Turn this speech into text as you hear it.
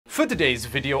For today's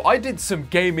video, I did some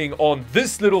gaming on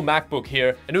this little MacBook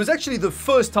here, and it was actually the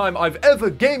first time I've ever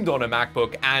gamed on a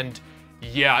MacBook, and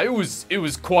yeah, it was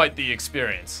quite the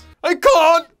experience. I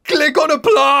can't click on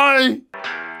apply!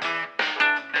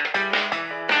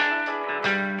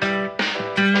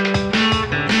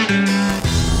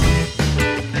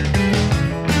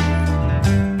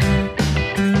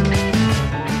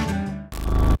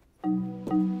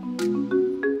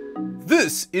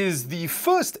 This is the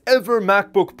first ever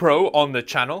MacBook Pro on the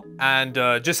channel, and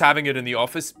just having it in the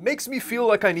office makes me feel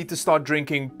like I need to start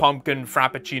drinking pumpkin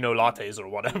frappuccino lattes or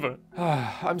whatever.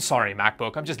 I'm sorry,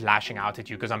 MacBook. I'm just lashing out at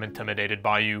you because I'm intimidated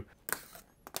by you.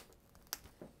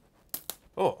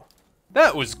 Oh,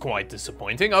 that was quite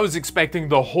disappointing. I was expecting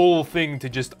the whole thing to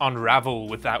just unravel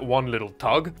with that one little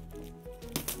tug.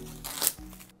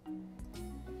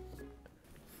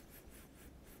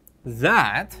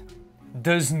 That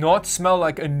does not smell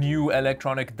like a new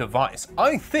electronic device.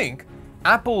 I think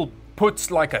Apple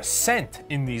puts like a scent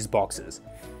in these boxes.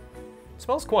 It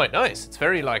smells quite nice. It's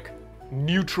very like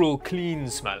neutral, clean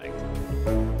smelling.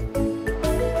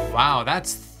 Wow,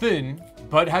 that's thin,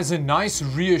 but has a nice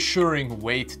reassuring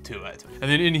weight to it. And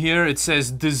then in here it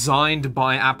says designed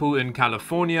by Apple in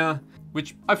California,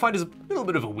 which I find is a little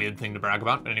bit of a weird thing to brag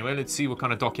about. But anyway, let's see what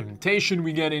kind of documentation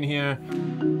we get in here.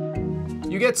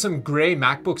 You get some gray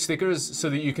MacBook stickers so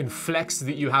that you can flex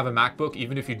that you have a MacBook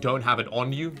even if you don't have it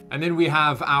on you. And then we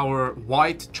have our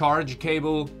white charge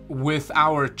cable with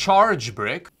our charge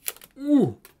brick.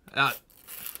 Ooh, that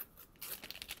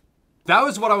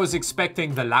was what I was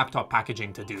expecting the laptop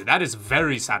packaging to do. That is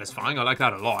very satisfying. I like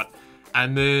that a lot.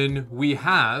 And then we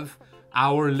have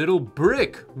our little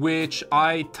brick, which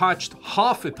I touched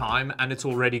half the time and it's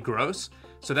already gross.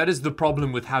 So that is the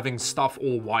problem with having stuff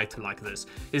all white like this,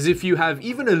 is if you have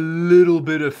even a little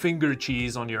bit of finger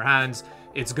cheese on your hands,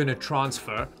 it's gonna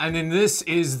transfer. And then this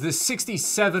is the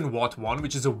 67 watt one,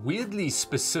 which is a weirdly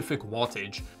specific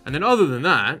wattage. And then other than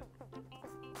that,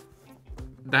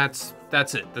 that's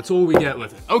it. That's all we get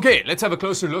with it. Okay, let's have a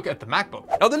closer look at the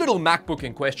MacBook. Now, the little MacBook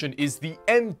in question is the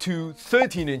M2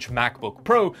 13-inch MacBook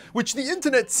Pro, which the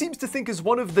internet seems to think is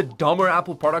one of the dumber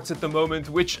Apple products at the moment,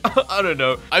 which, I don't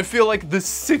know, I feel like the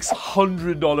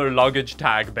 $600 luggage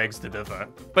tag begs to differ.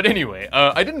 But anyway,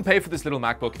 I didn't pay for this little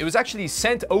MacBook. It was actually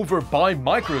sent over by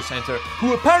Micro Center,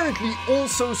 who apparently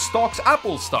also stocks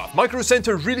Apple stuff. Micro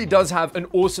Center really does have an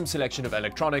awesome selection of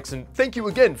electronics, and thank you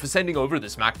again for sending over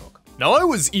this MacBook. Now, I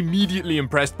was immediately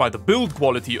impressed by the build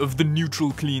quality of the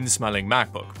neutral, clean smelling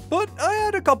MacBook, but I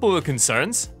had a couple of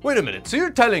concerns. Wait a minute, so you're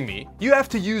telling me you have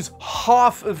to use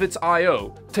half of its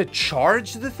I/O to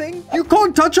charge the thing? You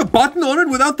can't touch a button on it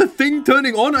without the thing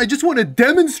turning on. I just want to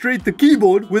demonstrate the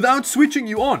keyboard without switching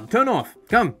you on. Turn off.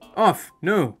 Come. Off.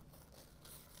 No.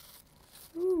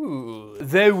 Ooh.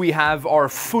 There we have our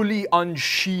fully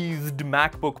unsheathed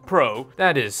MacBook Pro.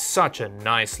 That is such a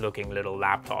nice looking little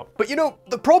laptop. But you know,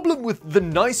 the problem with the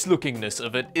nice lookingness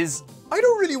of it is I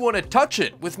don't really want to touch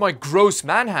it with my gross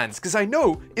man hands because I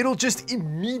know it'll just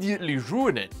immediately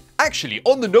ruin it. Actually,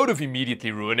 on the note of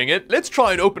immediately ruining it, let's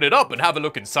try and open it up and have a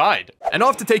look inside. And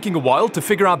after taking a while to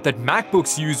figure out that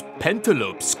MacBooks use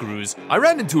pentalobe screws, I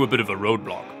ran into a bit of a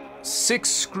roadblock. 6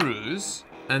 screws,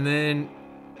 and then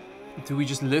do we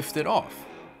just lift it off?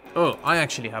 Oh, I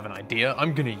actually have an idea.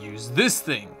 I'm gonna use this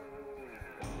thing.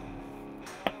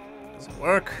 Does it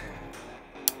work?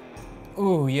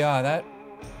 Oh yeah, that...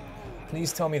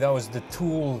 Please tell me that was the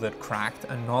tool that cracked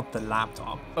and not the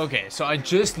laptop. Okay, so I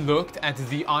just looked at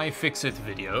the iFixit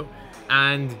video,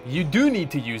 and you do need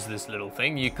to use this little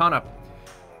thing. You kind of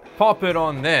pop it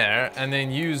on there, and then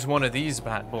use one of these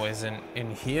bad boys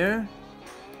in here.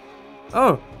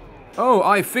 Oh,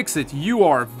 iFixit, you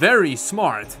are very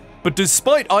smart. But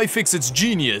despite iFixit's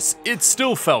genius, it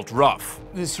still felt rough.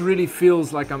 This really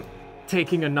feels like I'm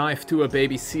taking a knife to a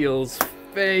baby seal's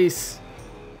face.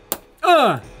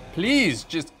 Please,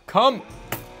 just come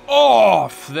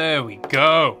off. There we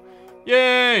go.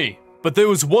 Yay! But there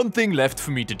was one thing left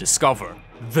for me to discover.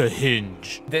 The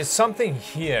hinge. There's something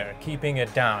here keeping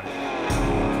it down.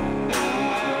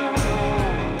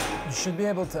 You should be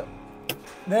able to...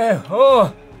 There,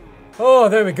 Oh,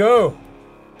 there we go.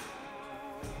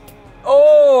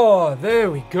 Oh,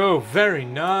 there we go. Very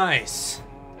nice.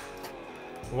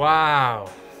 Wow.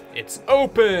 It's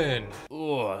open.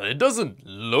 Oh, it doesn't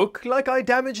look like I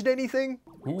damaged anything.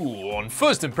 Ooh, on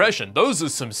first impression, those are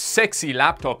some sexy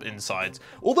laptop insides.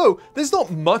 Although, there's not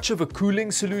much of a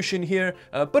cooling solution here,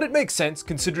 but it makes sense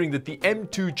considering that the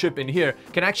M2 chip in here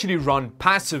can actually run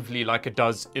passively like it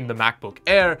does in the MacBook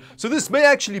Air, so this may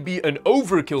actually be an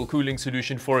overkill cooling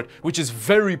solution for it, which is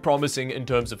very promising in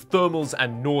terms of thermals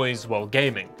and noise while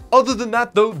gaming. Other than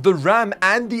that though, the RAM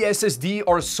and the SSD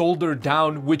are soldered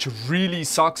down, which really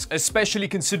sucks, especially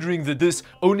considering that this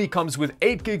only comes with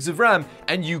 8 gigs of RAM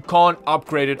and you can't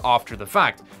upgrade it after the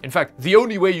fact. In fact, the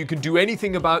only way you can do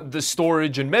anything about the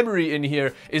storage and memory in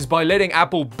here is by letting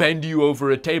Apple bend you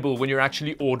over a table when you're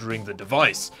actually ordering the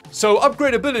device. So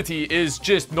upgradability is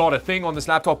just not a thing on this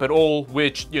laptop at all,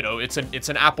 which, you know, it's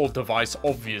an Apple device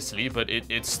obviously, but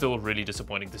it's still really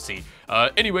disappointing to see.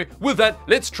 Anyway, with that,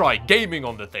 let's try gaming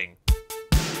on the thing.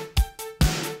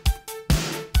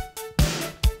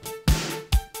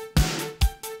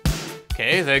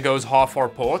 Okay, there goes half our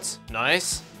ports.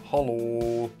 Nice.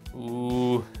 Hello.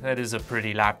 Ooh, that is a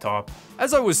pretty laptop.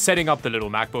 As I was setting up the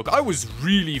little MacBook, I was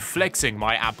really flexing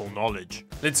my Apple knowledge.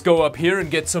 Let's go up here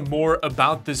and get some more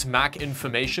about this Mac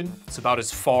information. It's about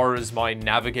as far as my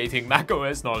navigating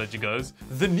macOS knowledge goes.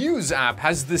 The News app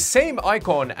has the same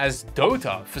icon as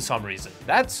Dota for some reason.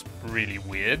 That's really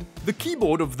weird. The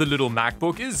keyboard of the little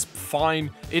MacBook is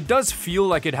fine. It does feel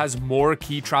like it has more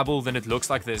key travel than it looks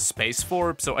like there's space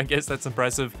for, so I guess that's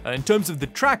impressive. In terms of the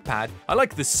trackpad, I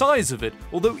like the size of it,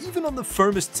 although even on the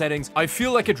firmest settings, I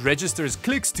feel like it registers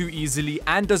clicks too easily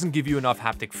and doesn't give you enough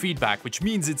haptic feedback, which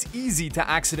means it's easy to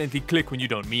accidentally click when you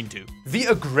don't mean to. The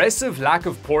aggressive lack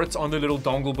of ports on the little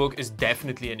dongle book is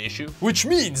definitely an issue, which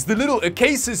means the little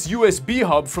Acasis USB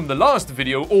hub from the last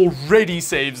video already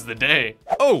saves the day.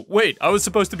 Oh, wait, I was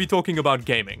supposed to be talking about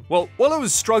gaming. Well, while I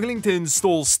was struggling to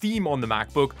install Steam on the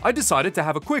MacBook, I decided to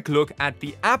have a quick look at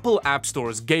the Apple App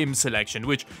Store's game selection,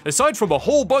 which, aside from a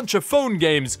whole bunch of phone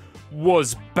games,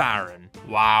 was barren.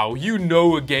 Wow, you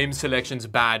know a game selection's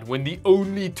bad when the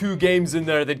only 2 games in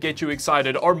there that get you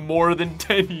excited are more than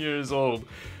 10 years old.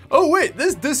 Oh wait,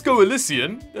 there's Disco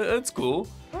Elysian. That's cool.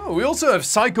 Oh, we also have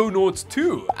Psychonauts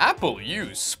 2. Apple,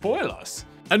 you spoil us.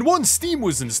 And once Steam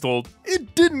was installed,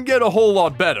 it didn't get a whole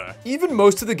lot better. Even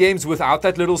most of the games without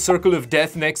that little circle of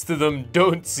death next to them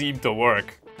don't seem to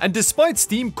work. And despite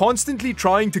Steam constantly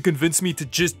trying to convince me to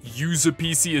just use a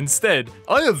PC instead,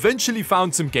 I eventually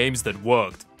found some games that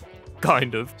worked.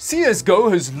 Kind of.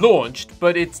 CSGO has launched,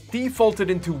 but it's defaulted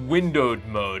into windowed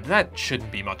mode. That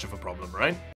shouldn't be much of a problem,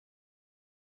 right?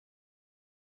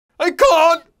 I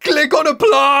can't click on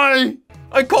apply!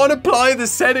 I can't apply the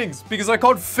settings because I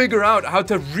can't figure out how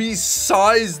to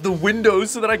resize the window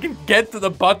so that I can get to the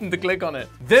button to click on it.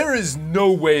 There is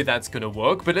no way that's gonna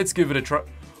work, but let's give it a try.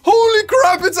 Holy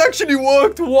crap, it's actually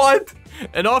worked, what?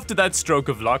 And after that stroke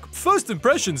of luck, first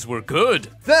impressions were good.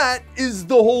 That is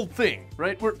the whole thing,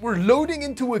 right? We're loading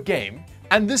into a game,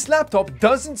 and this laptop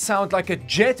doesn't sound like a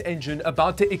jet engine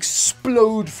about to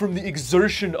explode from the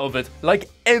exertion of it like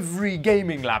every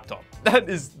gaming laptop. That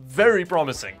is very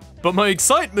promising. But my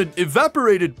excitement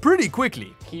evaporated pretty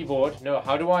quickly. Keyboard, no,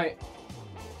 how do I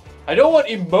don't want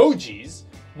emojis.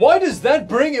 Why does that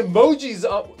bring emojis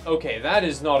up? Okay, that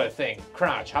is not a thing.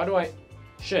 Crouch, how do I...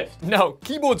 Shift. Now,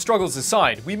 keyboard struggles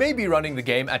aside, we may be running the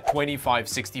game at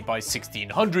 2560 by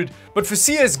 1600, but for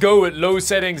CSGO at low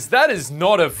settings, that is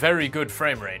not a very good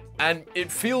frame rate. And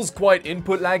it feels quite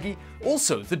input laggy.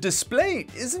 Also, the display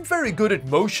isn't very good at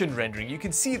motion rendering. You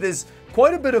can see there's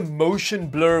quite a bit of motion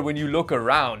blur when you look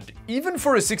around. Even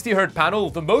for a 60Hz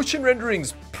panel, the motion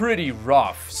rendering's pretty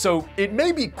rough. So it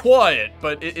may be quiet,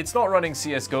 but it's not running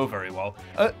CSGO very well.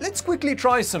 Let's quickly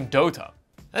try some Dota.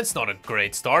 That's not a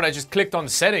great start. I just clicked on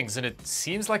settings and it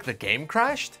seems like the game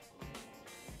crashed.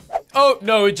 Oh,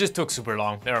 no, it just took super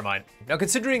long. Never mind. Now,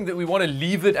 considering that we want to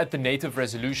leave it at the native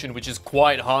resolution, which is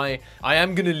quite high, I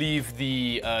am going to leave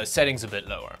the settings a bit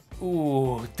lower.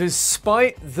 Ooh,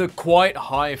 despite the quite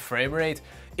high frame rate,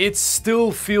 it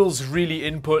still feels really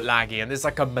input laggy and there's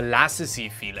like a molassesy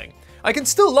feeling. I can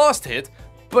still last hit,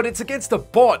 but it's against a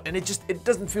bot and it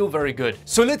doesn't feel very good.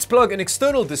 So let's plug an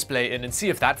external display in and see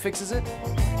if that fixes it.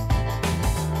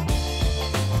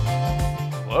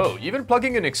 Whoa, even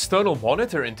plugging an external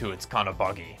monitor into it's kind of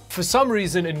buggy. For some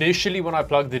reason, initially when I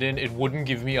plugged it in, it wouldn't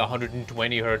give me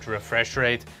 120Hz refresh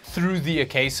rate through the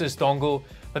Acasis dongle,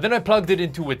 but then I plugged it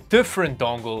into a different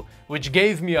dongle, which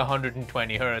gave me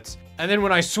 120Hz. And then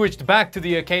when I switched back to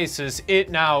the Acasis, it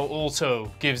now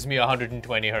also gives me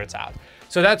 120Hz out.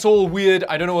 So that's all weird.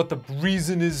 I don't know what the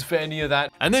reason is for any of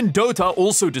that. And then Dota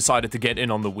also decided to get in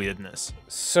on the weirdness.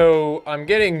 So I'm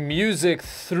getting music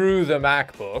through the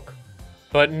MacBook,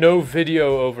 but no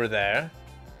video over there.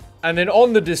 And then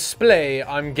on the display,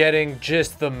 I'm getting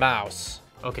just the mouse.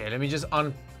 Okay, let me just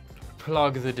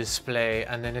unplug the display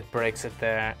and then it breaks it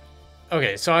there.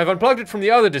 Okay, so I've unplugged it from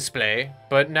the other display,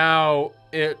 but now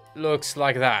it looks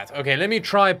like that. Okay, let me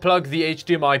try plug the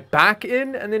HDMI back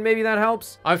in and then maybe that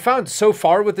helps. I've found so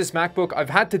far with this MacBook, I've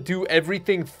had to do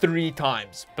everything 3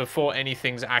 times before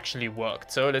anything's actually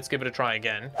worked. So let's give it a try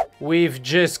again. We've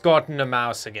just gotten a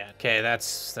mouse again. Okay,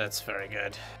 that's very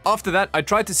good. After that, I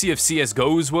tried to see if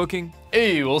CSGO was working.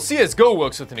 Hey, well, CSGO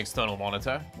works with an external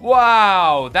monitor.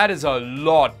 Wow, that is a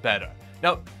lot better.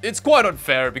 Now, it's quite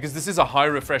unfair because this is a high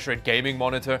refresh rate gaming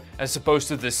monitor as opposed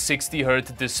to the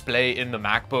 60Hz display in the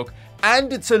MacBook,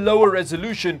 and it's a lower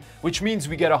resolution, which means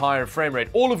we get a higher frame rate,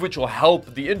 all of which will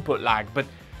help the input lag, but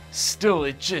still,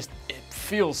 it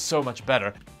feels so much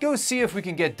better. Go see if we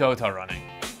can get Dota running.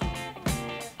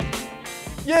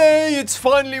 Yay, it's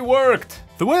finally worked!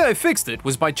 The way I fixed it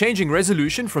was by changing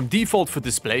resolution from default for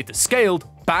display to scaled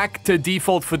back to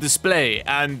default for display,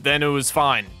 and then it was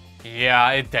fine. Yeah,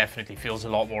 it definitely feels a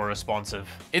lot more responsive.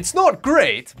 It's not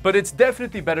great, but it's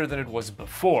definitely better than it was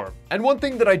before. And one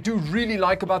thing that I do really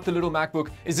like about the little MacBook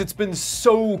is it's been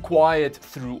so quiet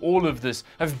through all of this.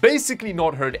 I've basically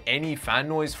not heard any fan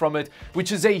noise from it,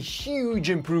 which is a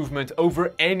huge improvement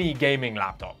over any gaming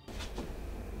laptop.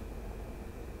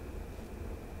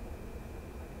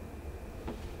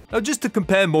 Now, just to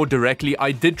compare more directly,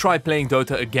 I did try playing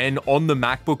Dota again on the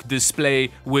MacBook display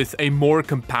with a more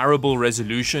comparable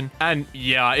resolution. And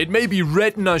yeah, it may be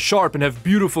retina sharp and have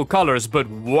beautiful colors, but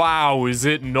wow, is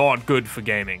it not good for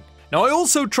gaming. Now, I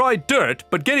also tried Dirt,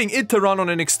 but getting it to run on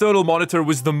an external monitor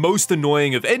was the most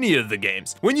annoying of any of the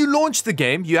games. When you launch the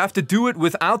game, you have to do it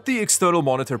without the external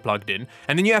monitor plugged in,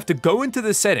 and then you have to go into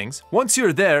the settings. Once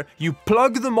you're there, you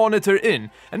plug the monitor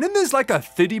in, and then there's like a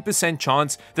 30%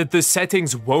 chance that the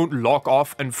settings won't lock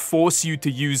off and force you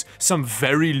to use some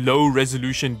very low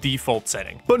resolution default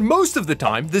setting. But most of the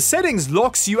time, the settings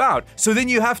locks you out, so then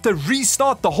you have to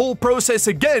restart the whole process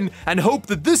again and hope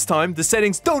that this time the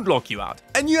settings don't lock you out.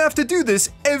 And you have to do this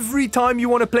every time you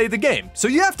want to play the game. So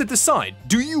you have to decide,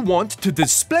 do you want to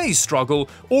display struggle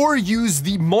or use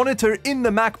the monitor in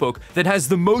the MacBook that has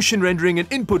the motion rendering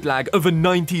and input lag of a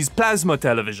 90s plasma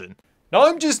television? Now,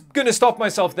 I'm just gonna stop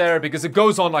myself there because it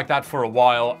goes on like that for a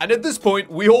while, and at this point,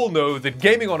 we all know that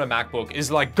gaming on a MacBook is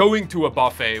like going to a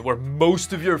buffet where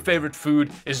most of your favorite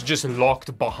food is just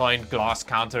locked behind glass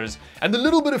counters, and the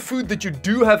little bit of food that you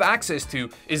do have access to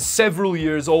is several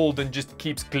years old and just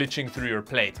keeps glitching through your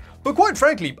plate. But quite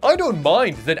frankly, I don't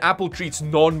mind that Apple treats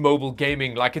non-mobile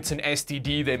gaming like it's an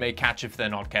STD they may catch if they're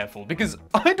not careful, because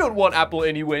I don't want Apple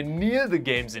anywhere near the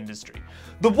games industry.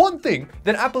 The one thing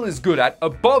that Apple is good at,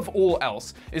 above all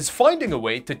else, is finding a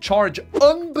way to charge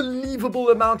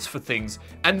unbelievable amounts for things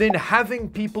and then having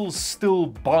people still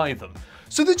buy them.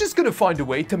 So they're just gonna find a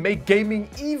way to make gaming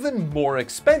even more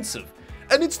expensive.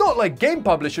 And it's not like game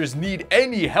publishers need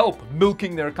any help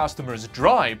milking their customers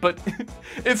dry, but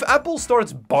if Apple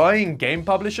starts buying game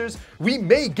publishers, we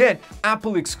may get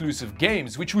Apple exclusive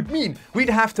games, which would mean we'd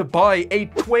have to buy a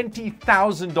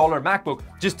 $20,000 MacBook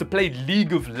just to play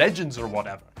League of Legends or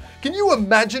whatever. Can you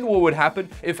imagine what would happen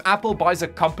if Apple buys a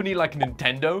company like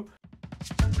Nintendo?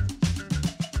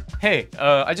 Hey,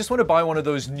 I just want to buy one of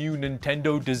those new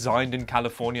Nintendo designed in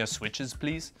California Switches,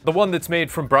 please. The one that's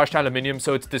made from brushed aluminium,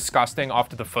 so it's disgusting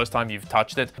after the first time you've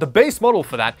touched it. The base model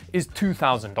for that is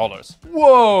 $2,000.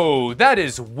 Whoa, that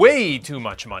is way too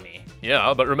much money.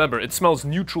 Yeah, but remember, it smells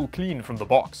neutral clean from the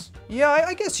box. Yeah,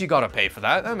 I guess you gotta pay for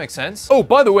that. That makes sense. Oh,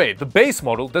 by the way, the base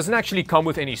model doesn't actually come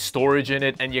with any storage in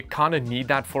it, and you kinda need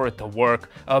that for it to work.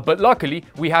 But luckily,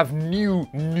 we have new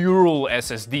neural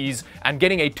SSDs, and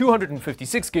getting a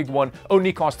 256 gig one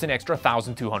only costs an extra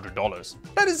 $1,200.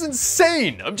 That is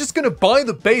insane! I'm just gonna buy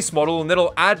the base model and then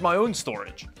I'll add my own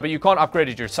storage. But you can't upgrade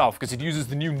it yourself because it uses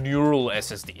the new neural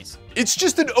SSDs. It's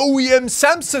just an OEM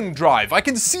Samsung drive. I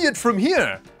can see it from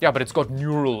here. Yeah, but it's got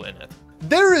neural in it.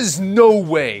 There is no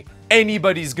way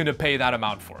anybody's gonna pay that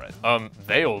amount for it.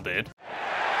 They all did.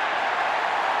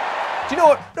 Do you know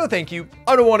what? No thank you.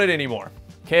 I don't want it anymore.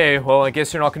 Okay, well, I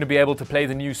guess you're not going to be able to play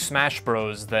the new Smash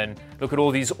Bros. Then. Look at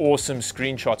all these awesome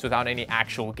screenshots without any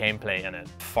actual gameplay in it.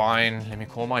 Fine, let me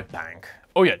call my bank.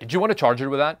 Oh yeah, did you want a charger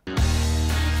with that?